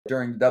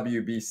during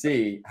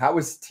WBC. How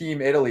was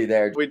Team Italy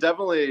there? We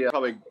definitely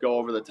probably go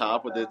over the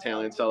top with the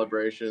Italian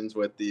celebrations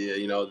with the,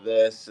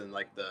 this and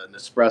like the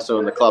Nespresso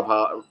in the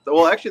clubhouse.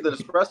 Well, actually, the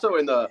Nespresso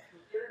in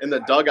the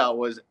dugout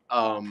was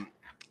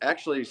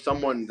actually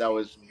someone that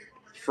was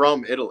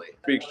from Italy,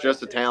 speaks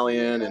just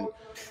Italian, and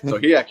so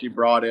he actually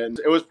brought in.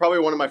 It was probably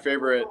one of my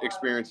favorite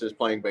experiences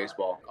playing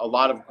baseball. A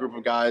lot of group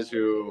of guys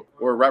who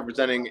were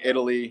representing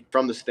Italy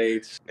from the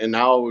States, and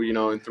now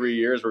in 3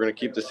 years we're going to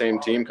keep the same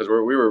team because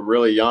we were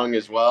really young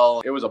as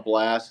well. It was a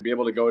blast to be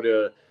able to go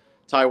to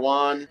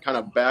Taiwan, kind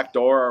of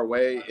backdoor our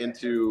way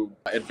into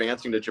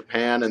advancing to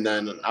Japan, and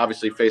then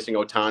obviously facing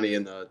Ohtani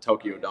in the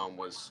Tokyo Dome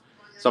was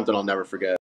something I'll never forget.